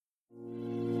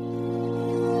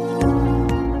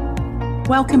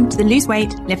Welcome to the Lose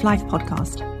Weight, Live Life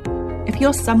podcast. If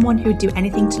you're someone who would do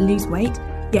anything to lose weight,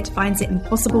 yet finds it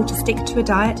impossible to stick to a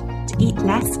diet, to eat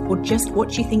less, or just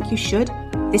what you think you should,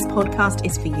 this podcast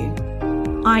is for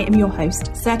you. I am your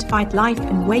host, certified life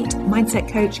and weight mindset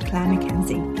coach Claire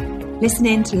McKenzie. Listen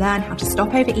in to learn how to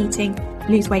stop overeating,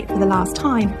 lose weight for the last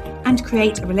time, and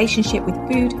create a relationship with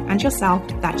food and yourself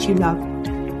that you love,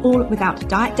 all without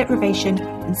diet deprivation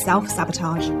and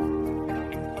self-sabotage.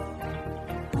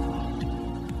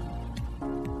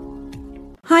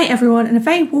 Hi everyone, and a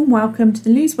very warm welcome to the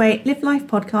Lose Weight, Live Life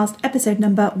podcast, episode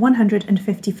number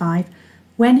 155,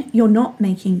 when you're not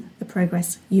making the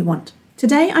progress you want.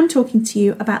 Today I'm talking to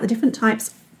you about the different types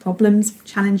of problems,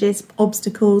 challenges,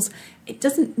 obstacles, it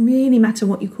doesn't really matter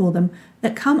what you call them,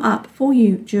 that come up for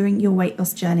you during your weight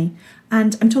loss journey.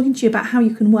 And I'm talking to you about how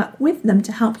you can work with them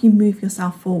to help you move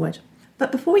yourself forward.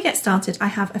 But before we get started, I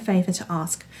have a favour to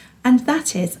ask. And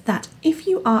that is that if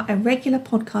you are a regular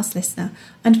podcast listener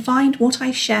and find what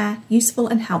I share useful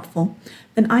and helpful,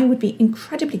 then I would be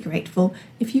incredibly grateful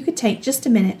if you could take just a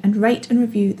minute and rate and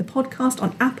review the podcast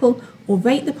on Apple or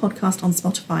rate the podcast on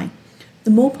Spotify.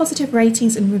 The more positive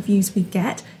ratings and reviews we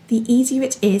get, the easier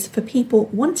it is for people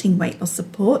wanting weight loss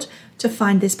support to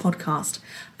find this podcast.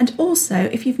 And also,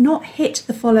 if you've not hit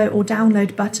the follow or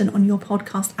download button on your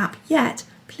podcast app yet,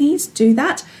 please do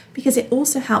that, because it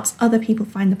also helps other people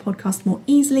find the podcast more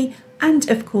easily. And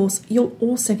of course, you'll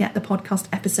also get the podcast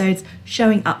episodes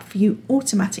showing up for you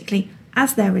automatically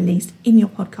as they're released in your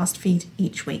podcast feed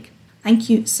each week. Thank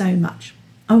you so much.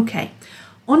 Okay,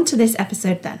 on to this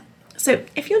episode then. So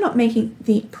if you're not making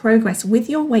the progress with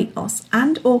your weight loss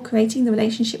and or creating the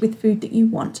relationship with food that you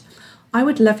want, I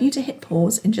would love you to hit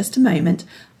pause in just a moment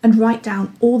and write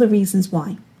down all the reasons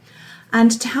why. And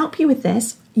to help you with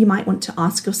this, you might want to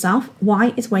ask yourself,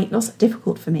 why is weight loss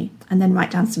difficult for me? And then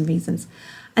write down some reasons.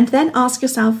 And then ask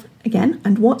yourself again,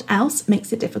 and what else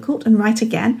makes it difficult? And write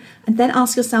again. And then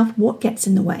ask yourself, what gets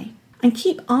in the way? And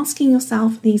keep asking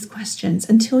yourself these questions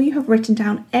until you have written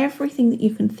down everything that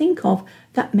you can think of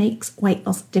that makes weight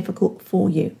loss difficult for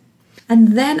you.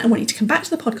 And then I want you to come back to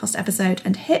the podcast episode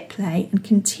and hit play and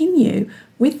continue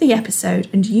with the episode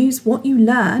and use what you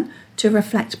learn to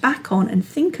reflect back on and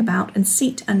think about and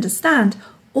seek to understand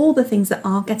all the things that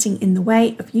are getting in the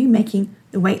way of you making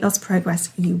the weight loss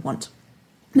progress you want.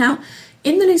 Now,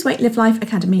 in the Lose Weight, Live Life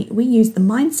Academy, we use the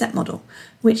mindset model,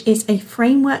 which is a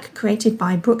framework created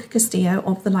by Brooke Castillo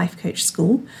of the Life Coach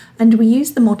School, and we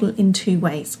use the model in two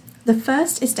ways. The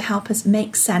first is to help us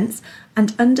make sense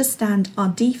and understand our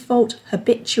default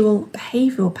habitual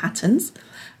behavioural patterns,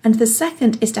 and the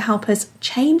second is to help us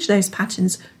change those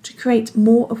patterns to create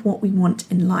more of what we want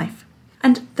in life.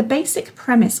 And the basic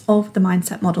premise of the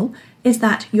mindset model is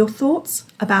that your thoughts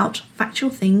about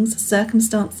factual things,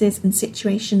 circumstances and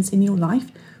situations in your life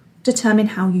determine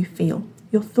how you feel.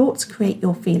 Your thoughts create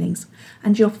your feelings,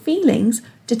 and your feelings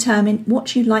determine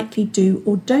what you likely do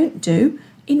or don't do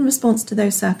in response to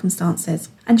those circumstances.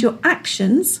 And your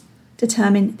actions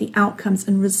determine the outcomes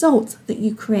and results that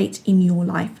you create in your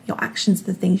life. Your actions are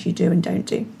the things you do and don't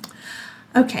do.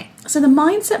 Okay, so the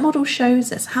mindset model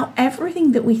shows us how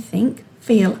everything that we think,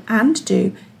 feel and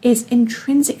do is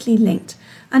intrinsically linked,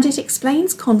 and it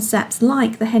explains concepts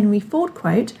like the Henry Ford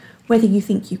quote, whether you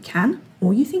think you can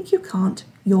or you think you can't,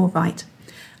 you're right,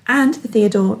 and the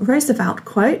Theodore Roosevelt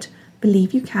quote,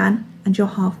 believe you can and you're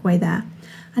halfway there,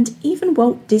 and even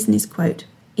Walt Disney's quote,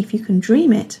 if you can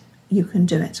dream it, you can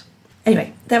do it.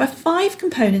 Anyway, there are 5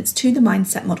 components to the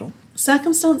mindset model: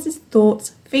 circumstances,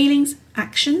 thoughts, feelings,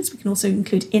 actions, we can also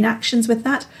include inactions with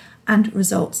that, and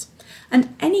results.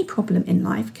 And any problem in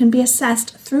life can be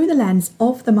assessed through the lens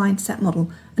of the mindset model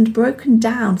and broken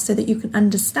down so that you can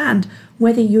understand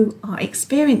whether you are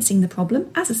experiencing the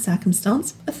problem as a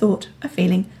circumstance, a thought, a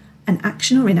feeling, an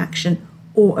action or inaction,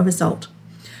 or a result.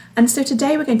 And so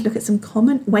today we're going to look at some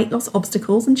common weight loss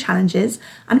obstacles and challenges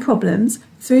and problems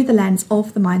through the lens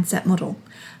of the mindset model.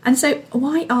 And so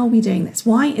why are we doing this?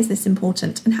 Why is this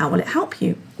important, and how will it help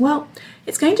you? Well,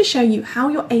 it's going to show you how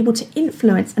you're able to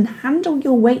influence and handle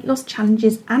your weight loss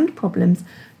challenges and problems,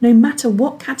 no matter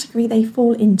what category they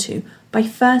fall into, by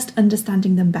first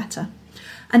understanding them better.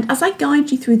 And as I guide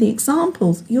you through the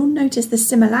examples, you'll notice the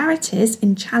similarities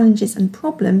in challenges and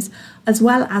problems, as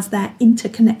well as their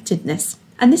interconnectedness.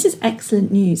 And this is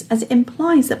excellent news, as it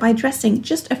implies that by addressing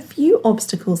just a few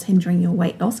obstacles hindering your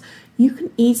weight loss, you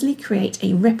can easily create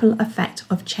a ripple effect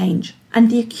of change. And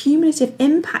the accumulative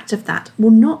impact of that will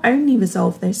not only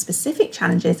resolve those specific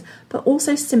challenges, but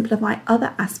also simplify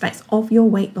other aspects of your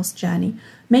weight loss journey,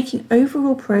 making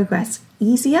overall progress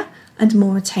easier and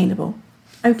more attainable.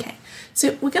 Okay,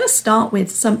 So we're going to start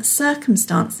with some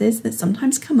circumstances that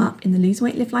sometimes come up in the Lose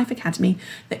Weight Live Life Academy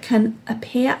that can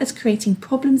appear as creating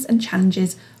problems and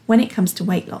challenges when it comes to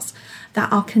weight loss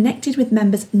that are connected with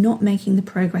members not making the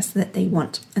progress that they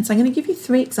want. And so I'm going to give you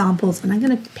 3 examples, and I'm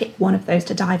going to pick one of those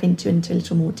to dive into a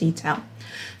little more detail.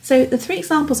 So the 3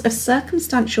 examples of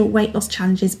circumstantial weight loss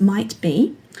challenges might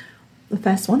be, the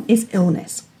first one is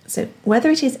illness. So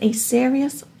whether it is a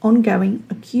serious, ongoing,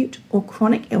 acute or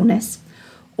chronic illness,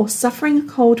 or suffering a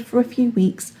cold for a few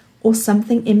weeks, or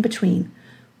something in between.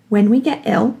 When we get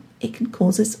ill, it can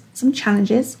cause us some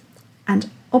challenges and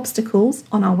obstacles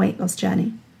on our weight loss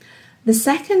journey. The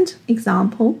second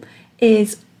example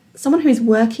is someone who is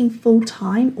working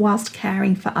full-time whilst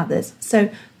caring for others.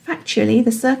 So factually,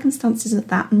 the circumstances of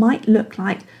that might look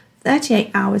like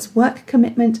 38 hours work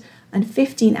commitment and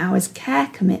 15 hours care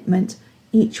commitment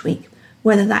each week,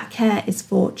 whether that care is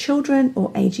for children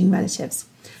or aging relatives.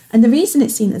 And the reason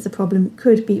it's seen as a problem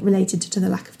could be related to the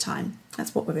lack of time.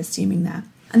 That's what we're assuming there.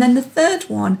 And then the third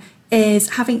one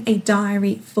is having a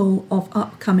diary full of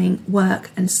upcoming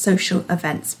work and social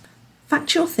events.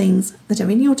 Factual things that are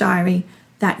in your diary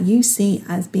that you see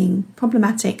as being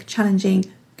problematic, challenging,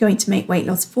 going to make weight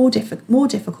loss more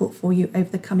difficult for you over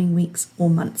the coming weeks or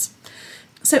months.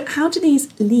 So how do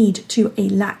these lead to a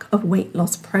lack of weight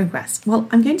loss progress? Well,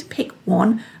 I'm going to pick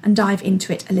one and dive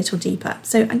into it a little deeper.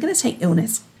 So I'm going to take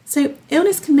illness. So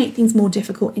illness can make things more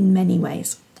difficult in many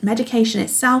ways. Medication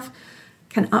itself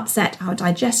can upset our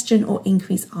digestion or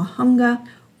increase our hunger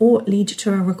or lead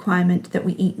to a requirement that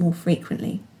we eat more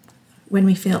frequently. When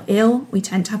we feel ill, we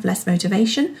tend to have less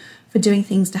motivation for doing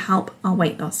things to help our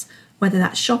weight loss, whether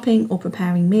that's shopping or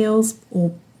preparing meals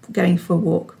or going for a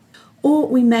walk. Or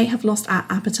we may have lost our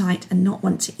appetite and not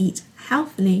want to eat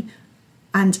healthily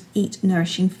and eat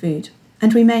nourishing food.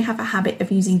 And we may have a habit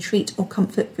of using treat or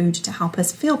comfort food to help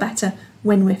us feel better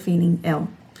when we're feeling ill.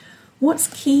 What's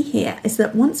key here is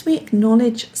that once we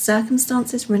acknowledge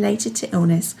circumstances related to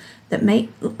illness that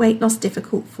make weight loss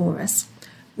difficult for us,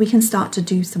 we can start to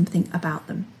do something about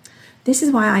them. This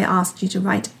is why I asked you to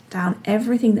write down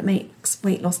everything that makes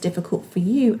weight loss difficult for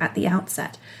you at the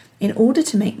outset. In order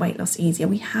to make weight loss easier,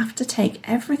 we have to take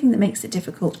everything that makes it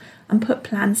difficult and put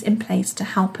plans in place to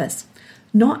help us.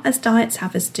 Not as diets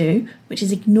have us do, which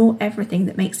is ignore everything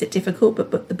that makes it difficult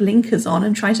but put the blinkers on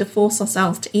and try to force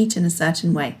ourselves to eat in a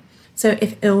certain way. So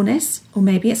if illness, or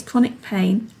maybe it's chronic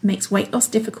pain, makes weight loss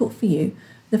difficult for you,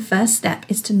 the first step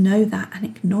is to know that and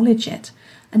acknowledge it.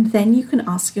 And then you can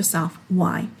ask yourself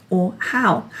why or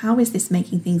how. How is this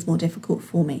making things more difficult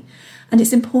for me? And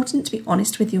it's important to be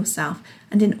honest with yourself.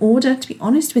 And in order to be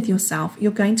honest with yourself,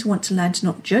 you're going to want to learn to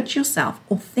not judge yourself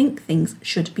or think things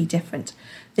should be different,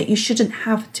 that you shouldn't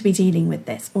have to be dealing with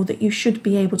this, or that you should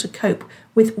be able to cope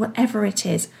with whatever it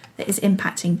is that is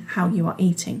impacting how you are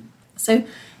eating. So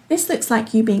this looks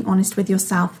like you being honest with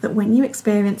yourself that when you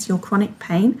experience your chronic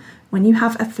pain, when you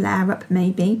have a flare-up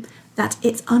maybe, that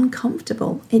it's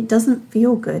uncomfortable, it doesn't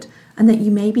feel good, and that you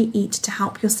maybe eat to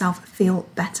help yourself feel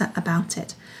better about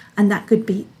it. And that could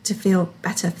be to feel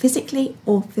better physically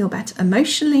or feel better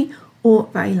emotionally, or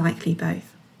very likely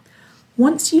both.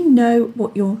 Once you know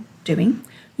what you're doing,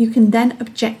 you can then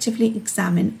objectively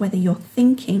examine whether your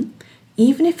thinking,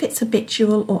 even if it's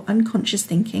habitual or unconscious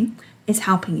thinking, is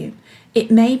helping you. It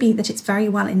may be that it's very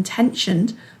well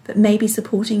intentioned, but maybe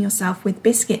supporting yourself with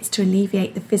biscuits to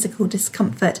alleviate the physical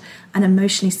discomfort and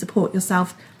emotionally support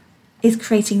yourself is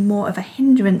creating more of a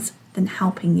hindrance than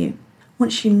helping you.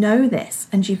 Once you know this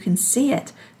and you can see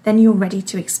it, then you're ready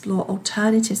to explore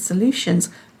alternative solutions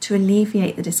to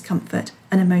alleviate the discomfort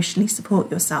and emotionally support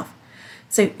yourself.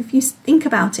 So if you think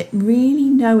about it, really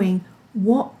knowing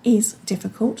what is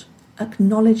difficult,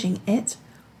 acknowledging it,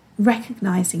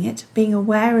 recognizing it, being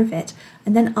aware of it,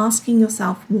 and then asking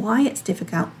yourself why it's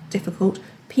difficult,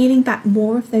 peeling back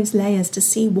more of those layers to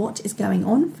see what is going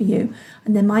on for you,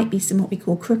 and there might be some what we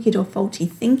call crooked or faulty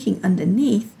thinking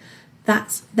underneath.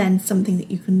 That's then something that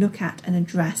you can look at and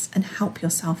address and help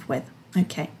yourself with.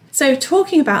 Okay, so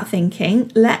talking about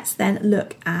thinking, let's then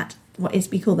look at what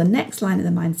we call the next line of the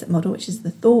mindset model, which is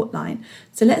the thought line.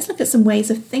 So let's look at some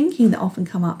ways of thinking that often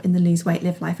come up in the Lose Weight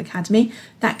Live Life Academy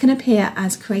that can appear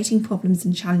as creating problems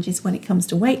and challenges when it comes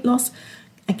to weight loss,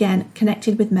 again,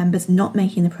 connected with members not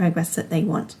making the progress that they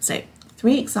want. So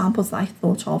 3 examples that I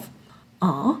thought of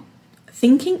are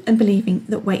thinking and believing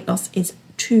that weight loss is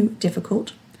too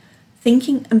difficult,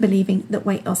 thinking and believing that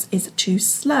weight loss is too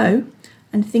slow,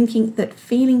 and thinking that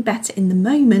feeling better in the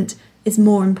moment is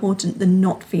more important than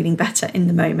not feeling better in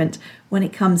the moment when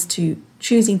it comes to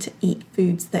choosing to eat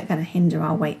foods that are going to hinder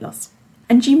our weight loss.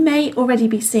 And you may already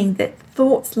be seeing that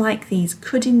thoughts like these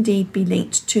could indeed be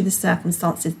linked to the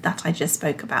circumstances that I just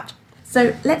spoke about.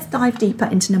 So let's dive deeper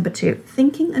into number 2,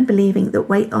 thinking and believing that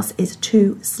weight loss is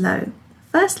too slow.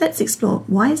 First, let's explore,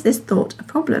 why is this thought a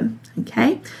problem?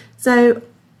 Okay, so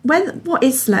what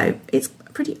is slow? It's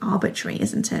pretty arbitrary,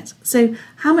 isn't it? So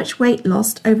how much weight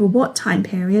lost over what time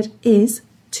period is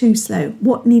too slow?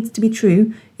 What needs to be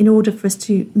true in order for us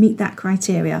to meet that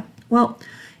criteria? Well,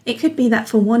 it could be that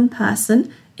for one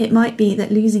person, it might be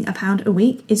that losing a pound a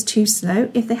week is too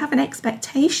slow if they have an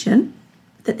expectation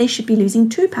that they should be losing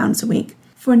 2 pounds a week.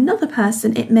 For another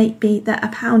person, it may be that a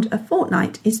pound a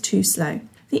fortnight is too slow.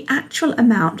 The actual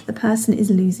amount the person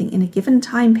is losing in a given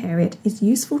time period is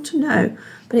useful to know,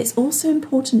 but it's also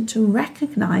important to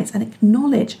recognise and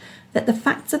acknowledge that the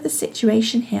facts of the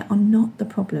situation here are not the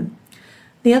problem.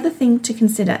 The other thing to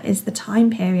consider is the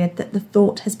time period that the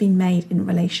thought has been made in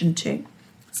relation to.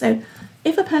 So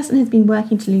if a person has been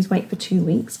working to lose weight for 2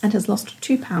 weeks and has lost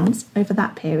 2 pounds over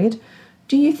that period,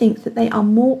 do you think that they are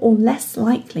more or less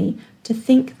likely to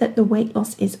think that the weight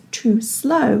loss is too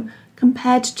slow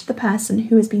compared to the person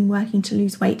who has been working to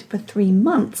lose weight for 3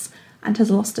 months and has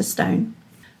lost a stone?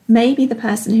 Maybe the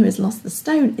person who has lost the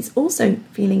stone is also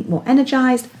feeling more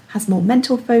energized, has more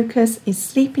mental focus, is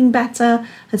sleeping better,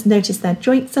 has noticed their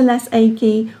joints are less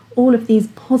achy, all of these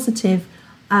positive,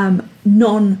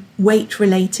 non-weight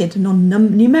related,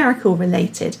 non-numerical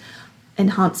related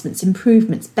enhancements,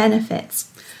 improvements,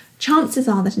 benefits. Chances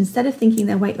are that instead of thinking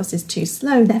their weight loss is too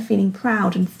slow, they're feeling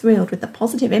proud and thrilled with the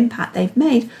positive impact they've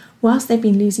made whilst they've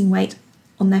been losing weight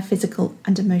on their physical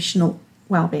and emotional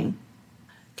well-being.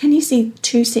 Can you see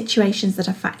 2 situations that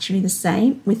are factually the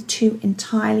same with 2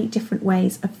 entirely different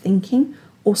ways of thinking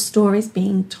or stories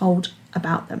being told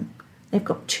about them? They've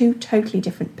got 2 totally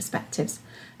different perspectives.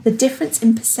 The difference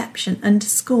in perception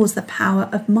underscores the power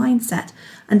of mindset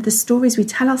and the stories we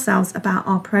tell ourselves about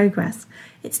our progress.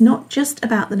 It's not just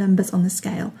about the numbers on the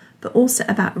scale, but also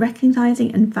about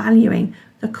recognising and valuing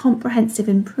the comprehensive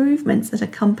improvements that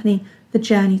accompany the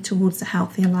journey towards a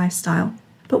healthier lifestyle.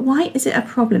 But why is it a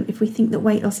problem if we think that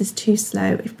weight loss is too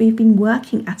slow, if we've been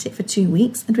working at it for 2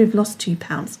 weeks and we've lost 2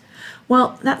 pounds?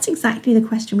 Well, that's exactly the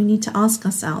question we need to ask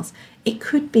ourselves. It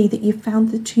could be that you've found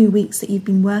the 2 weeks that you've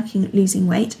been working at losing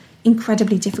weight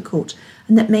incredibly difficult,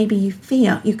 and that maybe you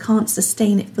fear you can't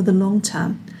sustain it for the long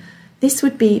term. This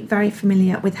would be very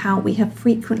familiar with how we have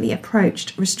frequently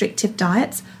approached restrictive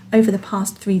diets over the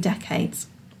past 3 decades.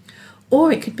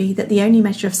 Or it could be that the only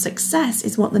measure of success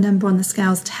is what the number on the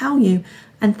scales tell you,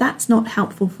 and that's not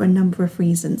helpful for a number of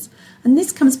reasons. And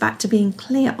this comes back to being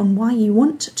clear on why you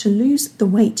want to lose the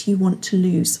weight you want to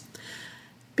lose.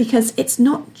 Because it's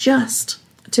not just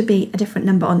to be a different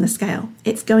number on the scale.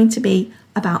 It's going to be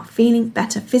about feeling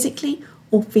better physically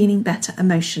or feeling better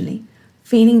emotionally.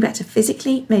 Feeling better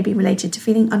physically may be related to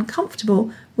feeling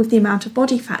uncomfortable with the amount of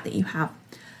body fat that you have.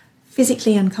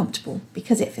 Physically uncomfortable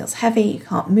because it feels heavy, you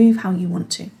can't move how you want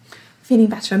to. Feeling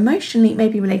better emotionally may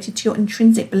be related to your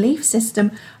intrinsic belief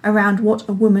system around what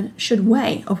a woman should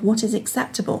weigh, of what is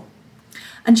acceptable.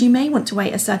 And you may want to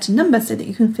weigh a certain number so that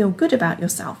you can feel good about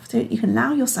yourself, so that you can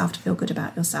allow yourself to feel good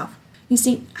about yourself. You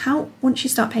see, how once you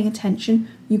start paying attention,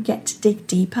 you get to dig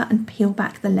deeper and peel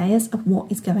back the layers of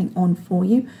what is going on for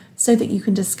you so that you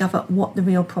can discover what the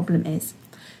real problem is.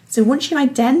 So once you've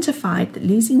identified that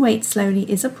losing weight slowly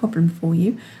is a problem for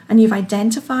you, and you've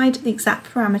identified the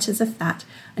exact parameters of that,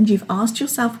 and you've asked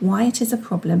yourself why it is a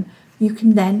problem, you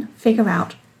can then figure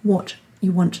out what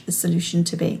you want the solution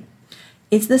to be.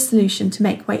 Is the solution to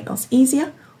make weight loss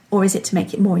easier, or is it to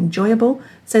make it more enjoyable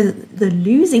so that the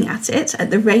losing at it, at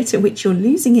the rate at which you're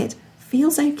losing it,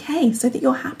 feels okay, so that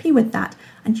you're happy with that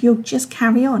and you'll just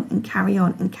carry on and carry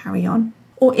on and carry on?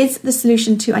 Or is the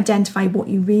solution to identify what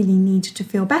you really need to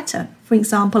feel better? For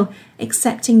example,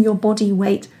 accepting your body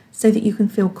weight so that you can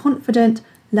feel confident,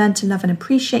 learn to love and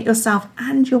appreciate yourself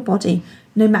and your body,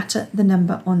 no matter the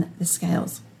number on the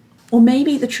scales. Or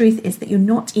maybe the truth is that you're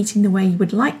not eating the way you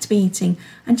would like to be eating,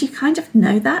 and you kind of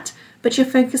know that, but you're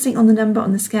focusing on the number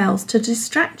on the scales to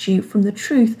distract you from the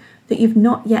truth that you've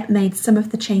not yet made some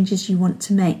of the changes you want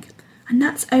to make. And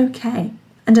that's okay.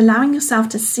 And allowing yourself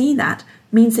to see that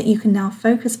means that you can now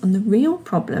focus on the real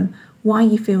problem, why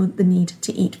you feel the need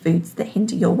to eat foods that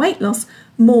hinder your weight loss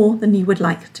more than you would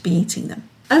like to be eating them.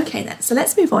 Okay then, so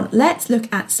let's move on. Let's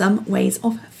look at some ways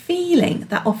of feeling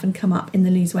that often come up in the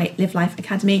Lose Weight, Live Life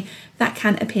Academy that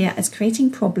can appear as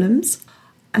creating problems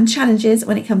and challenges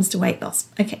when it comes to weight loss.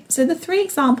 Okay, so the 3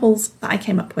 examples that I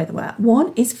came up with were,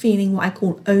 one is feeling what I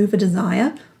call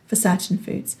over-desire for certain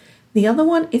foods. The other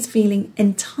one is feeling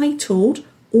entitled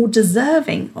or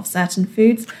deserving of certain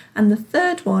foods. And the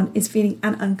third one is feeling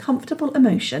an uncomfortable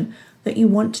emotion that you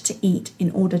want to eat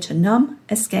in order to numb,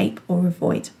 escape, or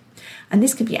avoid. And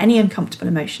this could be any uncomfortable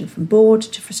emotion, from bored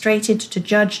to frustrated to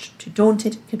judged to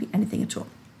daunted. It could be anything at all.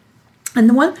 And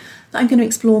the one that I'm going to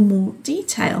explore in more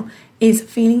detail is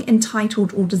feeling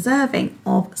entitled or deserving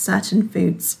of certain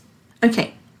foods.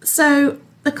 Okay, so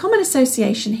the common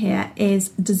association here is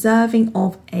deserving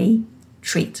of a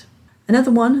treat.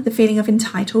 Another one, the feeling of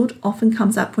entitled, often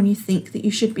comes up when you think that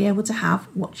you should be able to have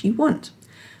what you want.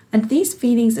 And these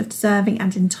feelings of deserving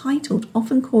and entitled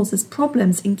often cause us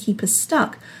problems and keep us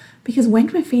stuck, because when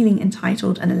we're feeling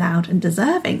entitled and allowed and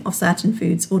deserving of certain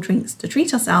foods or drinks to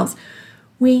treat ourselves,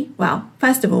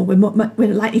 first of all,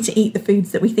 we're likely to eat the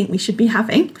foods that we think we should be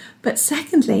having. But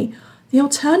secondly, the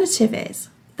alternative is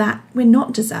that we're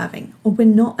not deserving or we're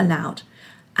not allowed.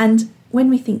 And when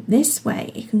we think this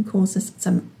way, it can cause us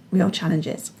some real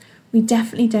challenges. We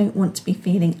definitely don't want to be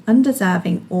feeling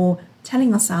undeserving or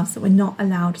telling ourselves that we're not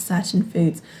allowed certain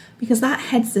foods, because that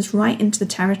heads us right into the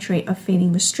territory of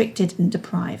feeling restricted and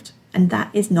deprived. And that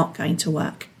is not going to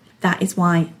work. That is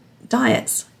why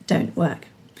diets don't work.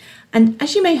 And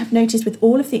as you may have noticed with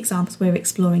all of the examples we're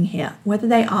exploring here, whether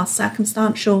they are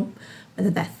circumstantial, whether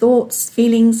they're thoughts,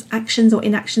 feelings, actions or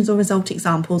inactions or result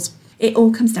examples, it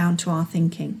all comes down to our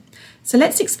thinking. So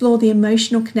let's explore the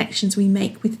emotional connections we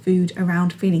make with food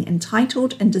around feeling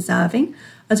entitled and deserving,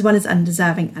 as well as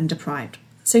undeserving and deprived.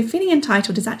 So feeling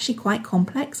entitled is actually quite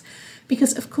complex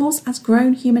because, of course, as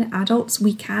grown human adults,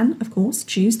 we can, of course,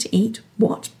 choose to eat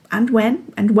what and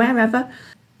when and wherever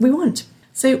we want.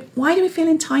 So why do we feel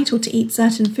entitled to eat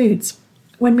certain foods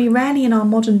when we rarely in our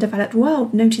modern developed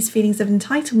world notice feelings of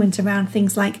entitlement around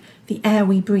things like the air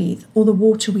we breathe or the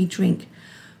water we drink?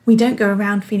 We don't go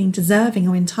around feeling deserving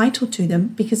or entitled to them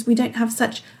because we don't have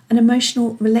such an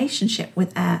emotional relationship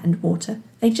with air and water.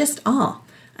 They just are.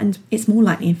 And it's more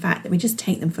likely, in fact, that we just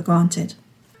take them for granted.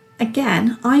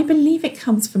 Again, I believe it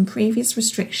comes from previous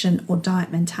restriction or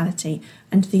diet mentality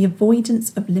and the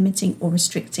avoidance of limiting or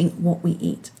restricting what we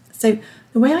eat. So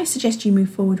the way I suggest you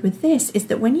move forward with this is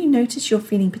that when you notice you're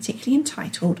feeling particularly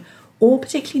entitled or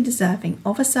particularly deserving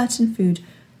of a certain food,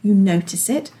 you notice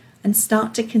it and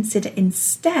start to consider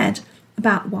instead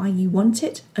about why you want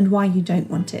it and why you don't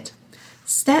want it.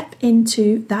 Step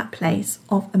into that place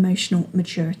of emotional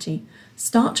maturity.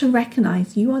 Start to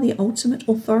recognize you are the ultimate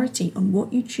authority on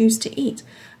what you choose to eat,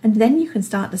 and then you can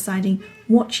start deciding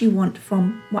what you want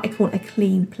from what I call a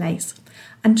clean place,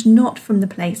 and not from the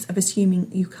place of assuming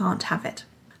you can't have it.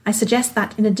 I suggest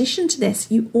that in addition to this,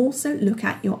 you also look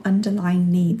at your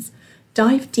underlying needs.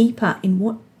 Dive deeper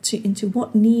into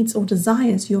what needs or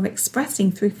desires you're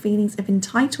expressing through feelings of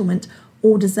entitlement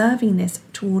or deservingness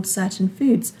towards certain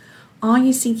foods. Are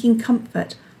you seeking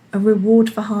comfort, a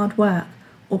reward for hard work,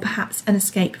 or perhaps an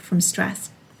escape from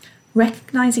stress?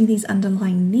 Recognizing these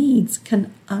underlying needs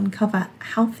can uncover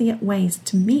healthier ways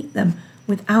to meet them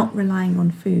without relying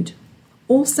on food.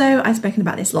 Also, I've spoken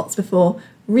about this lots before,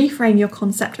 reframe your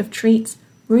concept of treats.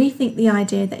 Rethink the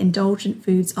idea that indulgent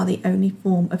foods are the only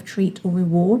form of treat or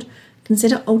reward.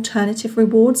 Consider alternative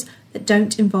rewards that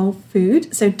don't involve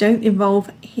food, so don't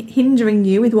involve hindering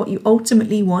you with what you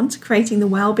ultimately want, creating the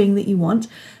well-being that you want.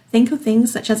 Think of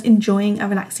things such as enjoying a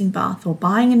relaxing bath or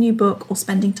buying a new book or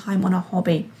spending time on a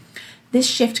hobby. This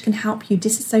shift can help you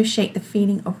disassociate the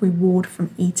feeling of reward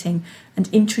from eating and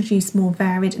introduce more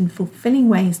varied and fulfilling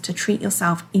ways to treat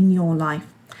yourself in your life.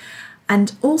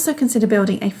 And also consider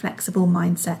building a flexible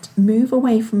mindset. Move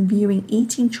away from viewing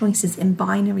eating choices in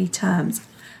binary terms,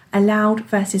 allowed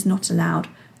versus not allowed,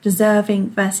 deserving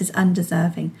versus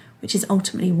undeserving, which is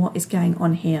ultimately what is going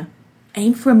on here.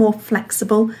 Aim for a more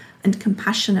flexible and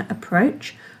compassionate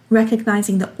approach,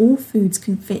 recognizing that all foods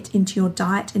can fit into your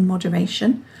diet in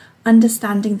moderation,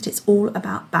 understanding that it's all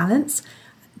about balance.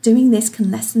 Doing this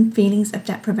can lessen feelings of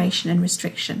deprivation and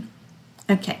restriction.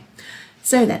 Okay,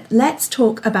 so then let's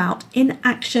talk about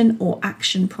inaction or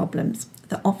action problems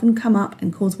that often come up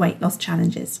and cause weight loss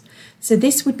challenges. So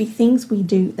this would be things we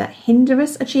do that hinder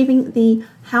us achieving the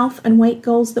health and weight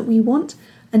goals that we want,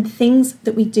 and things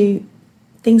that we do,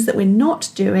 things that we're not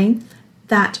doing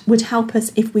that would help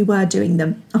us if we were doing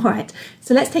them. All right,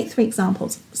 so let's take 3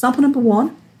 examples. Example number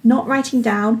 1, not writing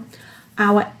down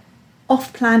our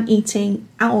off-plan eating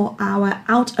or our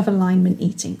out-of-alignment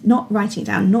eating. Not writing it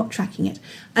down, not tracking it.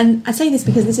 And I say this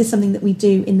because this is something that we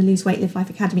do in the Lose Weight, Live Life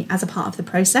Academy as a part of the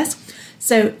process.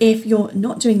 So if you're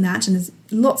not doing that, and there's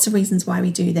lots of reasons why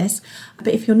we do this, but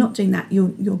if you're not doing that, you're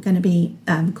going to be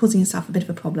causing yourself a bit of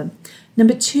a problem.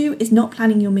 Number 2 is not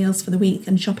planning your meals for the week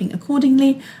and shopping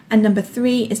accordingly. And number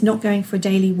 3 is not going for a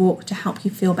daily walk to help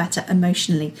you feel better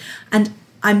emotionally. And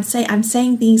I'm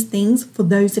saying these things for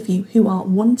those of you who are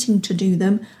wanting to do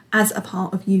them as a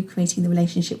part of you creating the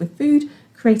relationship with food,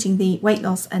 creating the weight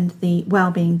loss and the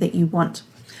well-being that you want.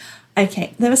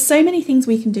 Okay, there are so many things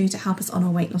we can do to help us on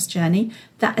our weight loss journey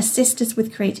that assist us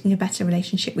with creating a better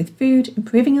relationship with food,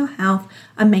 improving our health,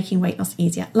 and making weight loss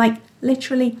easier. Like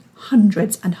literally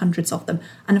hundreds and hundreds of them.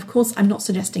 And of course, I'm not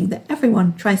suggesting that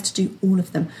everyone tries to do all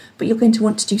of them, but you're going to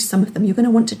want to do some of them. You're going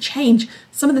to want to change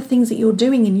some of the things that you're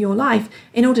doing in your life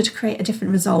in order to create a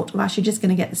different result, or else you're just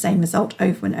going to get the same result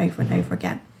over and over and over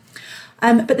again.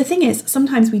 But the thing is,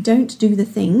 sometimes we don't do the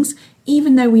things,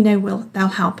 even though we know they'll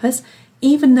help us.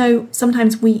 Even though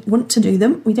sometimes we want to do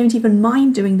them, we don't even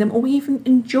mind doing them, or we even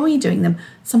enjoy doing them,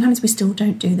 sometimes we still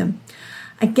don't do them.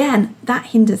 Again, that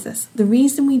hinders us. The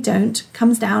reason we don't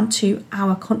comes down to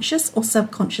our conscious or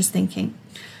subconscious thinking.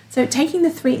 So taking the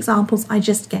 3 examples I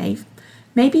just gave,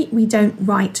 maybe we don't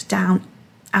write down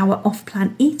our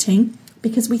off-plan eating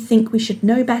because we think we should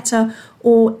know better,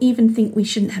 or even think we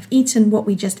shouldn't have eaten what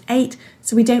we just ate,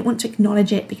 so we don't want to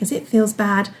acknowledge it because it feels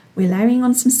bad. We're layering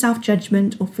on some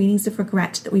self-judgment or feelings of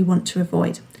regret that we want to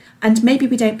avoid. And maybe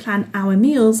we don't plan our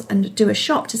meals and do a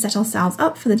shop to set ourselves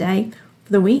up for the day,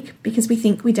 for the week, because we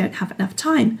think we don't have enough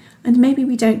time. And maybe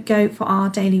we don't go for our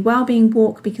daily well-being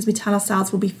walk because we tell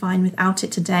ourselves we'll be fine without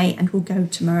it today and we'll go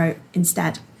tomorrow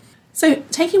instead. So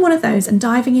taking one of those and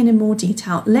diving in more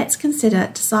detail, let's consider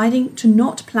deciding to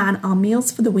not plan our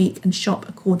meals for the week and shop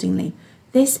accordingly.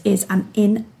 This is an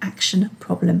inaction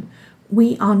problem.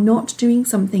 We are not doing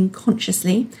something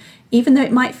consciously, even though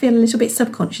it might feel a little bit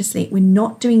subconsciously. We're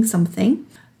not doing something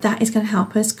that is going to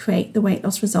help us create the weight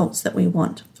loss results that we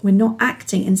want. We're not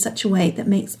acting in such a way that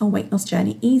makes our weight loss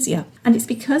journey easier. And it's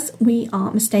because we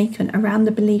are mistaken around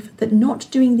the belief that not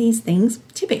doing these things,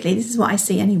 typically, this is what I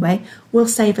see anyway, will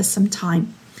save us some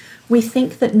time. We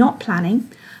think that not planning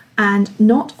and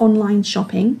not online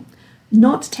shopping,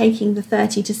 not taking the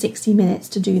 30 to 60 minutes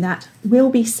to do that will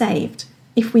be saved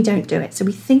if we don't do it. So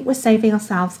we think we're saving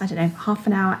ourselves, half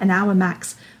an hour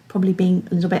max, probably being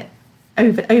a little bit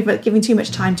over giving too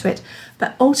much time to it.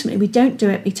 But ultimately we don't do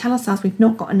it. We tell ourselves we've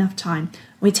not got enough time.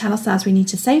 We tell ourselves we need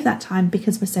to save that time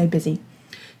because we're so busy.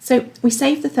 So we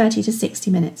save the 30 to 60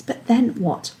 minutes, but then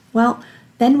what? Well,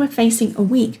 then we're facing a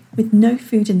week with no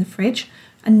food in the fridge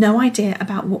and no idea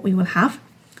about what we will have.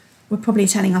 We're probably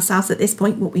telling ourselves at this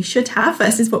point what we should have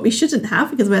versus what we shouldn't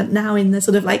have, because we're now in the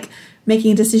sort of like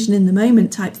making a decision in the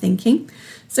moment type thinking.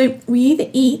 So we either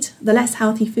eat the less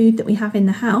healthy food that we have in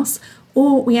the house,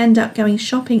 or we end up going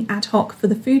shopping ad hoc for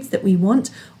the foods that we want,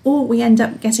 or we end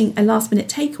up getting a last minute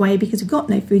takeaway because we've got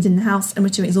no food in the house and we're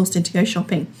too exhausted to go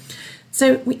shopping.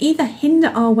 So we either hinder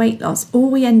our weight loss, or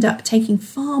we end up taking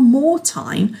far more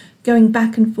time going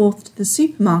back and forth to the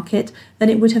supermarket than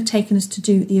it would have taken us to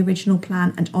do the original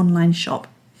plan and online shop.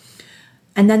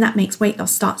 And then that makes weight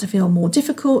loss start to feel more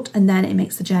difficult, and then it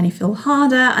makes the journey feel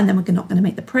harder, and then we're not going to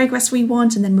make the progress we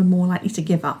want, and then we're more likely to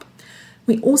give up.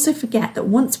 We also forget that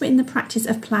once we're in the practice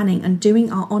of planning and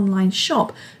doing our online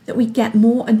shop, that we get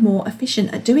more and more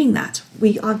efficient at doing that.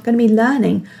 We are going to be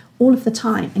learning all of the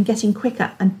time and getting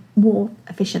quicker and more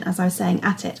efficient, as I was saying,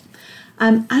 at it.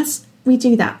 As we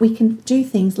do that, we can do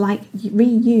things like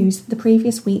reuse the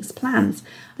previous week's plans,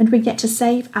 and we get to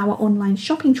save our online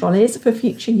shopping trolleys for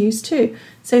future use too.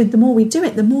 So the more we do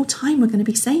it, the more time we're going to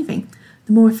be saving,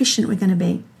 the more efficient we're going to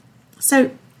be.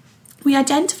 So we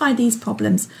identify these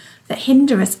problems that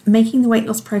hinder us making the weight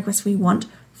loss progress we want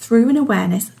through an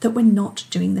awareness that we're not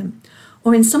doing them.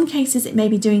 Or in some cases, it may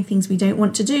be doing things we don't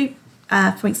want to do,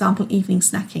 for example, evening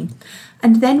snacking.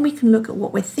 And then we can look at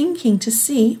what we're thinking to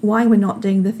see why we're not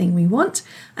doing the thing we want.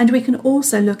 And we can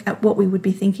also look at what we would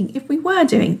be thinking if we were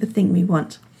doing the thing we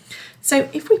want. So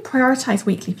if we prioritize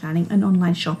weekly planning and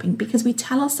online shopping because we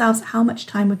tell ourselves how much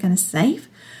time we're going to save,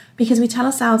 because we tell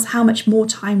ourselves how much more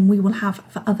time we will have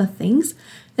for other things,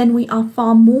 then we are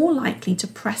far more likely to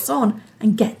press on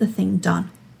and get the thing done.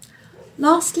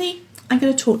 Lastly, I'm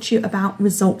going to talk to you about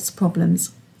results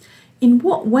problems. In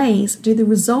what ways do the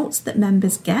results that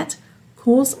members get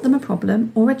cause them a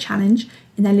problem or a challenge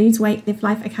in their Lose Weight, Live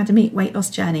Life Academy weight loss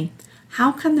journey?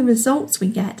 How can the results we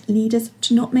get lead us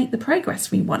to not make the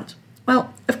progress we want?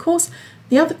 Well, of course,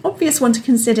 the other obvious one to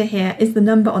consider here is the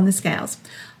number on the scales.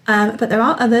 But there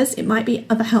are others. It might be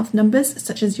other health numbers,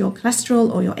 such as your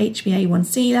cholesterol or your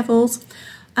HbA1c levels.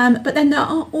 But then there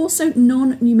are also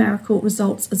non-numerical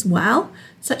results as well,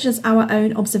 such as our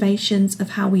own observations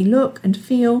of how we look and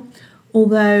feel,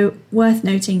 although worth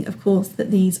noting, of course,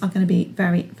 that these are going to be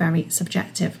very, very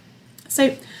subjective.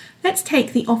 So let's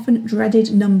take the often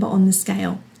dreaded number on the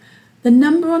scale. The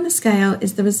number on the scale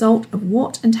is the result of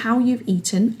what and how you've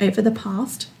eaten over the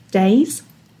past days,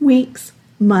 weeks,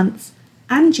 months,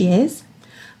 and years,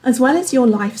 as well as your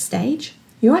life stage,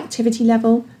 your activity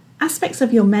level, aspects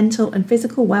of your mental and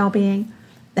physical well-being,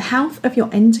 the health of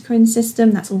your endocrine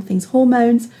system, that's all things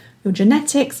hormones, your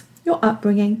genetics, your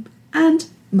upbringing, and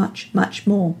much, much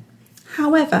more.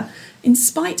 However, in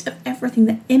spite of everything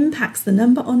that impacts the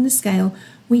number on the scale,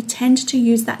 we tend to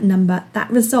use that number, that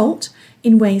result,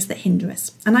 in ways that hinder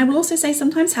us. And I will also say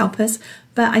sometimes help us,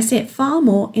 but I see it far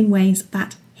more in ways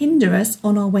that hinder us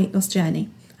on our weight loss journey.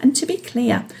 And to be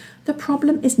clear, the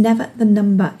problem is never the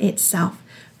number itself,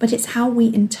 but it's how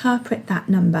we interpret that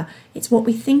number. It's what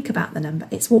we think about the number.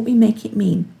 It's what we make it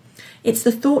mean. It's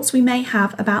the thoughts we may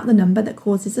have about the number that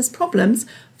causes us problems,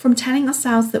 from telling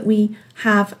ourselves that we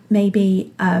have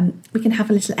maybe, we can have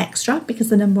a little extra because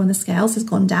the number on the scales has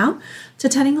gone down, to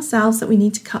telling ourselves that we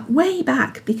need to cut way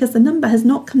back because the number has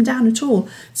not come down at all.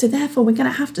 So therefore we're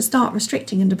going to have to start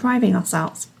restricting and depriving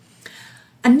ourselves.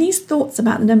 And these thoughts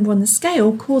about the number on the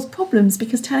scale cause problems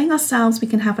because telling ourselves we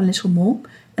can have a little more,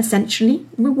 essentially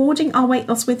rewarding our weight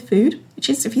loss with food, which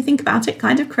is, if you think about it,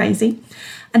 kind of crazy,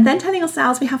 and then telling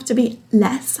ourselves we have to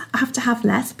have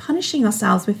less, punishing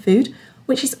ourselves with food,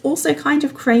 which is also kind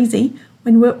of crazy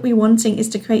when what we're wanting is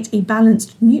to create a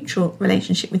balanced, neutral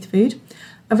relationship with food,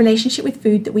 a relationship with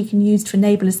food that we can use to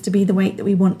enable us to be the weight that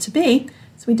we want to be.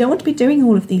 So we don't want to be doing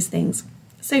all of these things.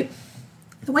 So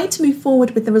the way to move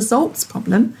forward with the results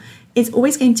problem is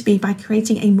always going to be by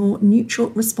creating a more neutral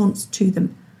response to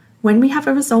them. When we have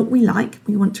a result we like,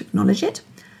 we want to acknowledge it,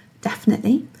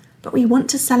 definitely, but we want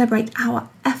to celebrate our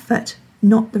effort,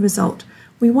 not the result.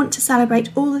 We want to celebrate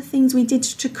all the things we did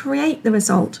to create the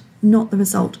result, not the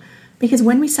result. Because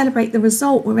when we celebrate the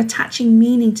result, we're attaching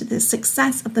meaning to the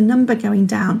success of the number going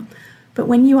down. But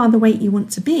when you are the weight you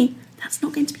want to be, that's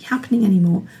not going to be happening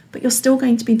anymore. But you're still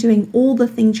going to be doing all the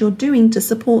things you're doing to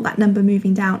support that number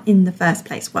moving down in the first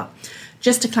place. Well,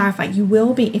 just to clarify, you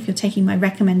will be if you're taking my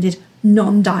recommended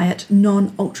non-diet,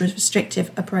 non-ultra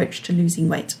restrictive approach to losing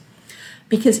weight.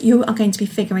 Because you are going to be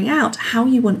figuring out how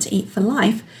you want to eat for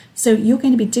life. So you're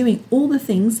going to be doing all the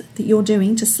things that you're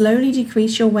doing to slowly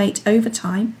decrease your weight over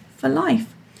time for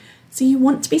life. So you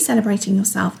want to be celebrating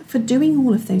yourself for doing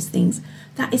all of those things.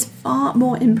 That is far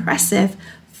more impressive,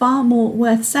 far more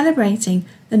worth celebrating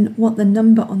than what the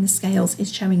number on the scales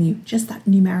is showing you, just that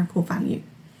numerical value.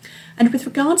 And with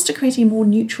regards to creating a more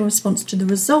neutral response to the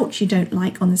results you don't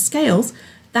like on the scales,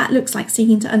 that looks like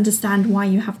seeking to understand why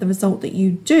you have the result that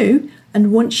you do.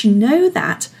 And once you know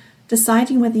that,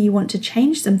 deciding whether you want to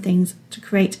change some things to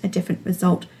create a different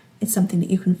result is something that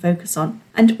you can focus on.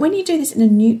 And when you do this in a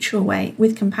neutral way,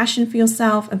 with compassion for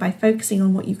yourself and by focusing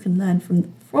on what you can learn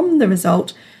from the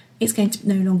result, it's going to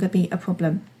no longer be a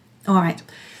problem. All right.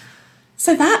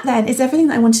 So that then is everything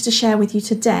that I wanted to share with you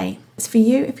today. It's for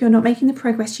you if you're not making the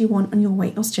progress you want on your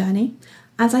weight loss journey.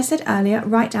 As I said earlier,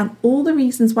 write down all the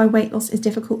reasons why weight loss is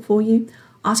difficult for you.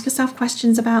 Ask yourself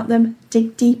questions about them,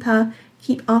 dig deeper,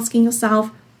 keep asking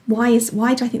yourself, why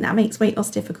do I think that makes weight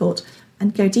loss difficult?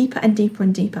 And go deeper and deeper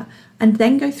and deeper. And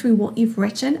then go through what you've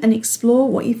written and explore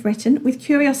what you've written with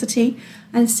curiosity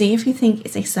and see if you think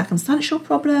it's a circumstantial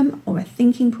problem or a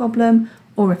thinking problem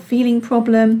or a feeling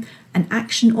problem, an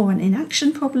action or an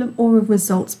inaction problem or a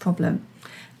results problem.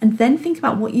 And then think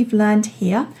about what you've learned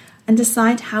here and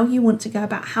decide how you want to go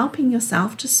about helping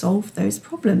yourself to solve those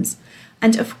problems.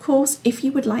 And of course, if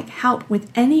you would like help with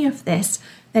any of this,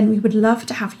 then we would love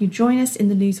to have you join us in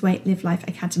the Lose Weight, Live Life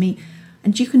Academy.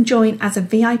 And you can join as a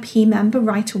VIP member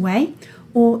right away,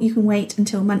 or you can wait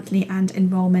until monthly and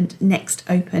enrolment next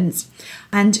opens.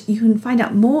 And you can find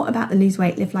out more about the Lose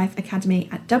Weight, Live Life Academy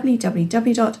at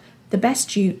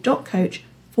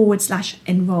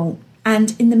www.thebestyou.coach/enroll.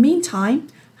 And in the meantime,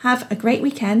 have a great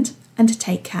weekend and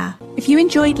take care. If you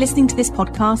enjoyed listening to this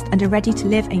podcast and are ready to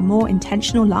live a more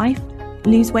intentional life,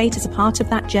 lose weight as a part of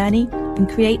that journey, and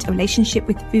create a relationship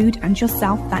with food and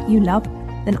yourself that you love,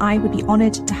 then I would be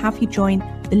honoured to have you join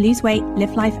the Lose Weight,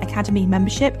 Live Life Academy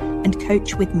membership and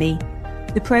coach with me.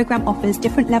 The programme offers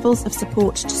different levels of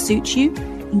support to suit you,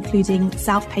 including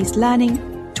self-paced learning,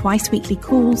 twice weekly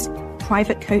calls,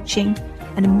 private coaching,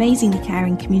 an amazingly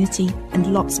caring community,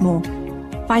 and lots more.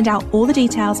 Find out all the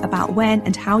details about when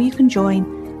and how you can join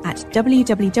at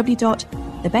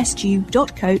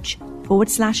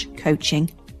www.thebestyou.coach/coaching.